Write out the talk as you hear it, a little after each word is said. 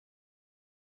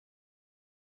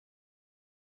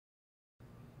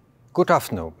Good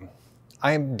afternoon.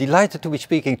 I am delighted to be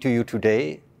speaking to you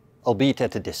today, albeit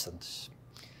at a distance.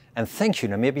 And thank you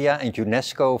Namibia and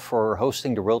UNESCO for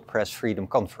hosting the World Press Freedom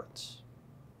Conference.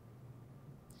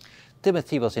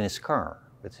 Timothy was in his car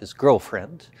with his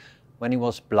girlfriend when he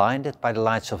was blinded by the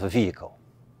lights of a vehicle.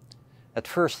 At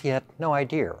first he had no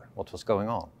idea what was going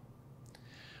on.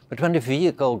 But when the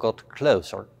vehicle got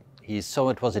closer, he saw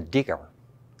it was a digger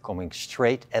coming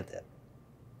straight at them.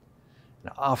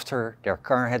 And after their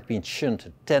car had been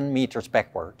shunted 10 meters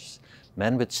backwards,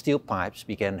 men with steel pipes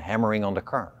began hammering on the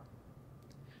car.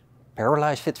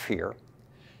 Paralyzed with fear,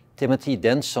 Timothy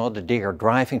then saw the digger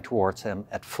driving towards them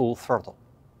at full throttle.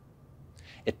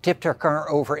 It tipped their car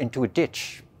over into a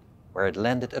ditch, where it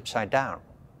landed upside down.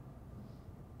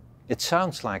 It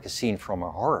sounds like a scene from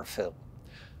a horror film,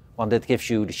 one that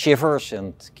gives you the shivers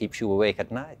and keeps you awake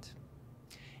at night.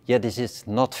 Yet this is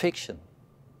not fiction.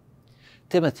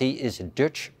 Timothy is a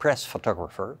Dutch press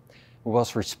photographer who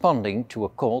was responding to a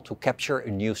call to capture a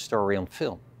news story on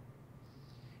film.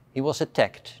 He was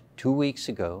attacked 2 weeks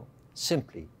ago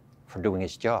simply for doing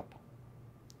his job.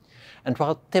 And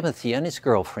while Timothy and his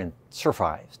girlfriend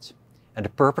survived and the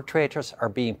perpetrators are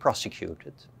being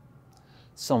prosecuted,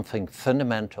 something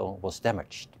fundamental was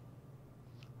damaged: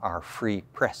 our free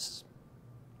press.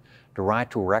 The right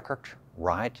to record,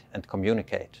 write and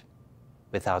communicate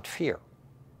without fear.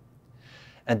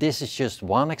 And this is just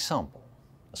one example,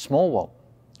 a small one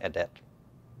at that.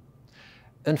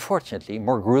 Unfortunately,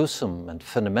 more gruesome and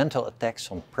fundamental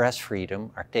attacks on press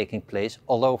freedom are taking place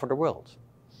all over the world.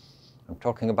 I'm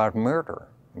talking about murder,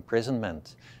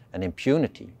 imprisonment and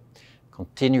impunity,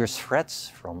 continuous threats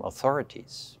from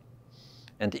authorities.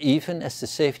 And even as the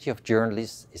safety of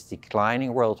journalists is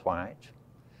declining worldwide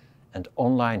and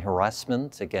online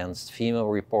harassment against female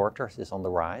reporters is on the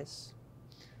rise,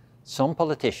 some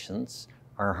politicians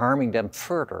are harming them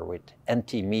further with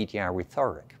anti-media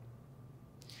rhetoric.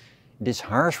 In this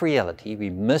harsh reality,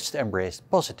 we must embrace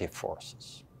positive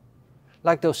forces,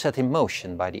 like those set in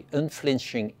motion by the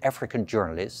unflinching African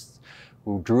journalists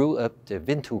who drew up the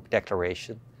Windhoek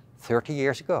Declaration 30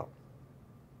 years ago.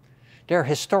 Their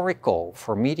historic call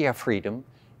for media freedom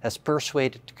has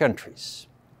persuaded countries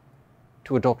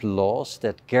to adopt laws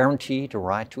that guarantee the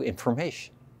right to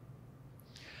information,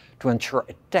 to ensure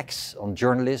attacks on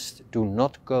journalists do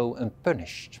not go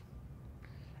unpunished,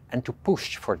 and to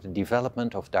push for the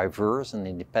development of diverse and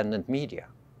independent media.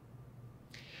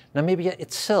 Namibia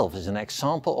itself is an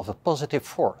example of a positive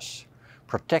force,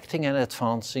 protecting and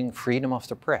advancing freedom of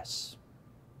the press.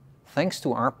 Thanks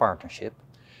to our partnership,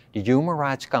 the Human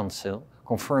Rights Council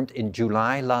confirmed in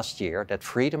July last year that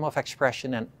freedom of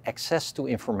expression and access to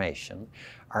information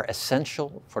are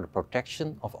essential for the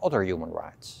protection of other human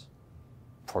rights,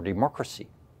 for democracy,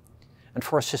 and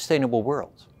for a sustainable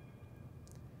world.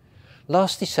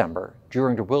 Last December,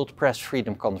 during the World Press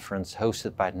Freedom Conference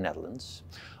hosted by the Netherlands,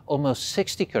 almost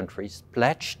 60 countries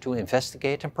pledged to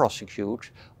investigate and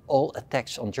prosecute all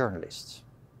attacks on journalists.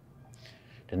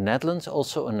 The Netherlands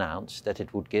also announced that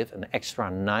it would give an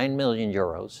extra 9 million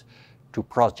euros to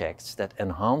projects that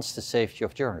enhance the safety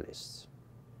of journalists.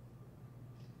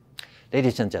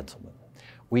 Ladies and gentlemen,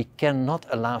 we cannot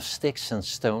allow sticks and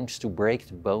stones to break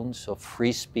the bones of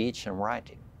free speech and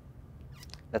writing.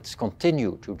 Let's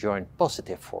continue to join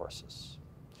positive forces.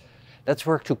 Let's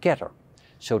work together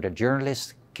so that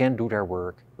journalists can do their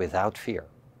work without fear.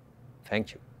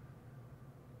 Thank you.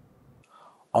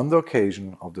 On the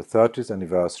occasion of the 30th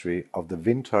anniversary of the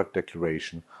Windhoek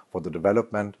Declaration for the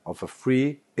development of a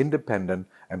free, independent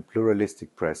and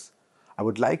pluralistic press, I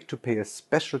would like to pay a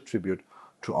special tribute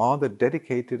to all the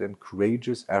dedicated and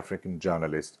courageous African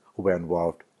journalists who were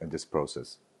involved in this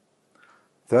process.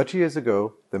 30 years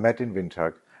ago, they met in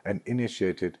Windhoek and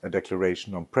initiated a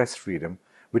declaration on press freedom,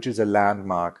 which is a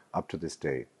landmark up to this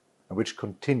day, and which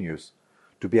continues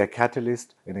to be a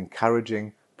catalyst in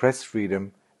encouraging press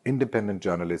freedom, independent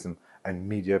journalism and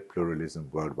media pluralism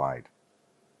worldwide.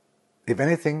 If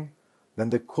anything, then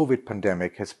the COVID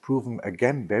pandemic has proven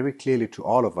again very clearly to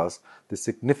all of us the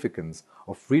significance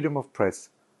of freedom of press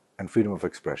and freedom of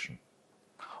expression.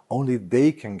 Only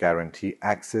they can guarantee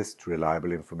access to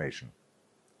reliable information.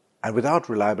 And without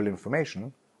reliable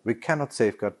information, we cannot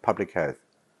safeguard public health,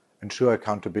 ensure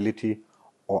accountability,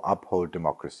 or uphold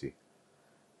democracy.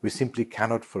 We simply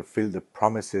cannot fulfill the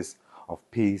promises of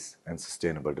peace and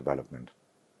sustainable development.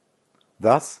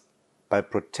 Thus, by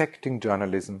protecting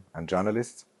journalism and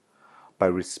journalists, by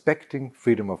respecting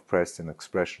freedom of press and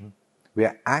expression, we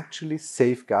are actually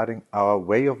safeguarding our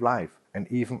way of life and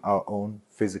even our own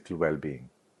physical well-being.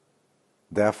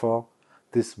 Therefore,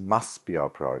 this must be our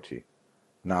priority,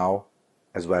 now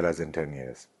as well as in 10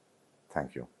 years.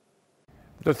 Thank you.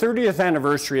 The 30th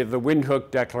anniversary of the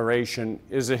Windhoek Declaration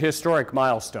is a historic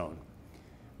milestone.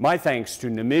 My thanks to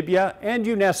Namibia and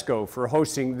UNESCO for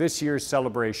hosting this year's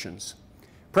celebrations.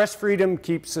 Press freedom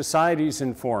keeps societies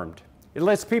informed. It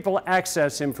lets people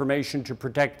access information to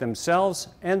protect themselves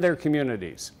and their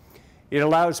communities. It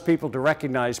allows people to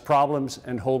recognize problems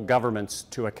and hold governments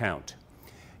to account.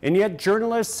 And yet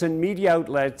journalists and media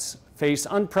outlets face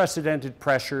unprecedented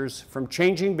pressures, from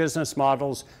changing business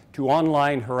models to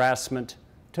online harassment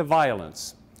to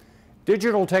violence.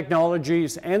 Digital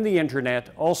technologies and the internet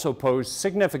also pose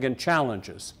significant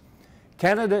challenges.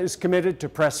 Canada is committed to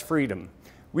press freedom.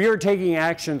 We are taking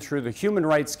action through the Human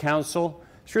Rights Council,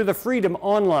 through the Freedom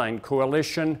Online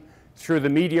Coalition, through the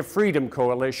Media Freedom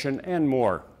Coalition, and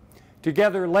more.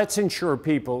 Together, let's ensure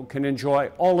people can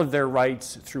enjoy all of their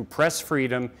rights through press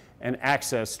freedom and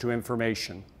access to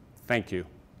information. Thank you.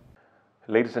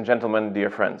 Ladies and gentlemen, dear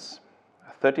friends,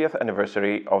 30th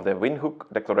anniversary of the Windhoek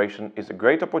Declaration is a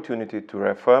great opportunity to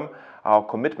reaffirm our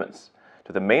commitments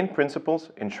to the main principles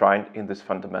enshrined in this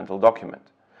fundamental document.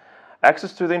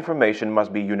 Access to the information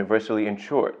must be universally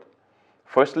ensured.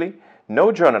 Firstly,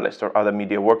 no journalist or other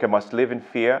media worker must live in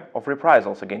fear of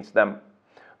reprisals against them.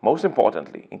 Most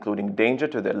importantly, including danger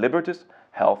to their liberties,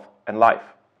 health, and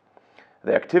life.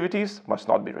 Their activities must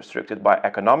not be restricted by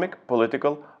economic,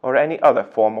 political, or any other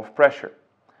form of pressure.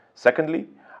 Secondly,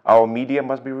 our media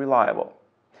must be reliable.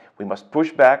 We must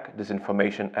push back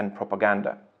disinformation and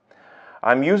propaganda.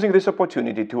 I'm using this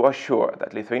opportunity to assure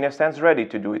that Lithuania stands ready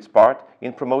to do its part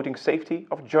in promoting safety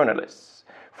of journalists,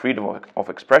 freedom of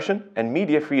expression and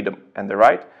media freedom, and the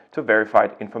right to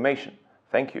verified information.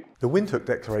 Thank you. The Windhoek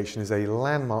Declaration is a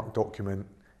landmark document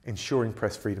ensuring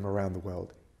press freedom around the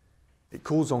world. It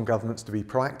calls on governments to be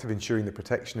proactive in ensuring the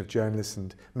protection of journalists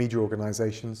and media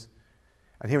organisations.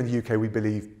 And here in the UK, we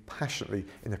believe passionately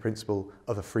in the principle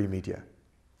of a free media.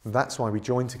 And that's why we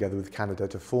joined together with Canada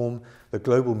to form the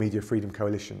Global Media Freedom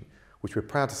Coalition, which we're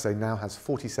proud to say now has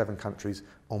 47 countries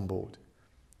on board.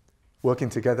 Working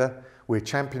together, we're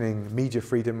championing media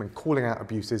freedom and calling out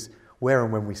abuses where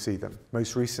and when we see them,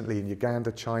 most recently in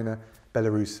Uganda, China,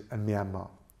 Belarus and Myanmar.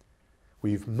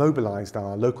 We've mobilised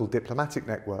our local diplomatic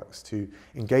networks to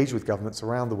engage with governments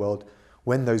around the world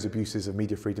when those abuses of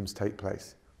media freedoms take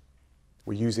place.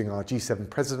 We're using our G7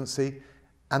 presidency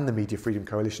and the Media Freedom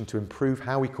Coalition to improve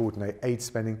how we coordinate aid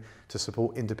spending to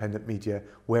support independent media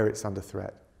where it's under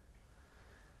threat.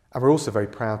 And we're also very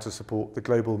proud to support the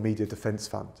Global Media Defence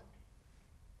Fund.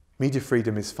 Media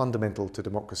freedom is fundamental to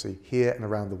democracy here and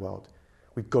around the world.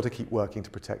 We've got to keep working to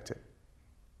protect it.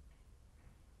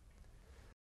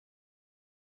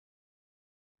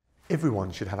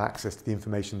 Everyone should have access to the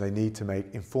information they need to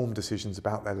make informed decisions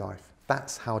about their life.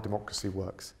 That's how democracy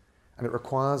works. And it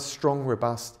requires strong,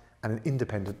 robust and an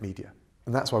independent media.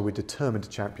 And that's why we're determined to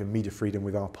champion media freedom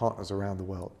with our partners around the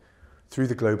world, through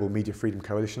the Global Media Freedom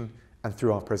Coalition and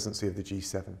through our presidency of the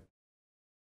G7.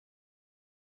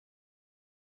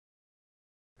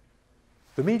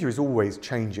 The media is always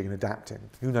changing and adapting.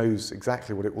 Who knows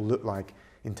exactly what it will look like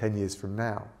in 10 years from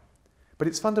now? But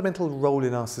its fundamental role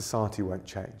in our society won't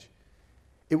change.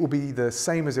 It will be the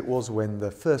same as it was when the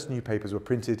first newspapers were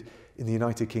printed in the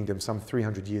United Kingdom some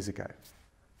 300 years ago.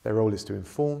 Their role is to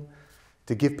inform,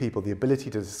 to give people the ability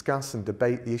to discuss and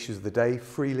debate the issues of the day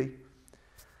freely,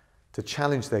 to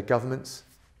challenge their governments,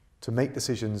 to make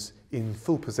decisions in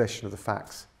full possession of the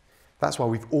facts. That's why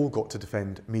we've all got to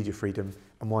defend media freedom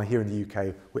and why here in the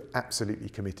UK we're absolutely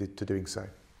committed to doing so.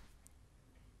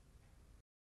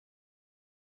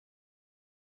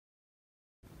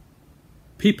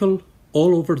 People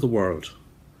all over the world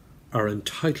are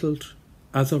entitled,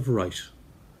 as of right,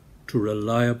 to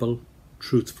reliable,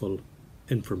 truthful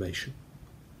information.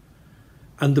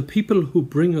 And the people who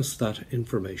bring us that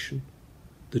information,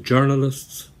 the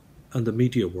journalists and the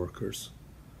media workers,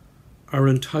 are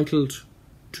entitled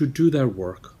to do their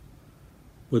work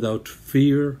without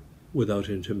fear, without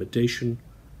intimidation,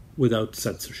 without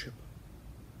censorship.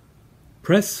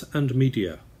 Press and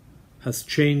media has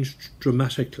changed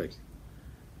dramatically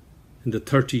in the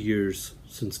 30 years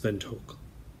since Windhoek,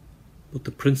 but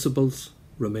the principles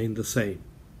remain the same.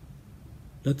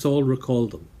 Let's all recall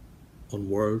them on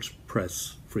World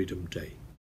Press Freedom Day.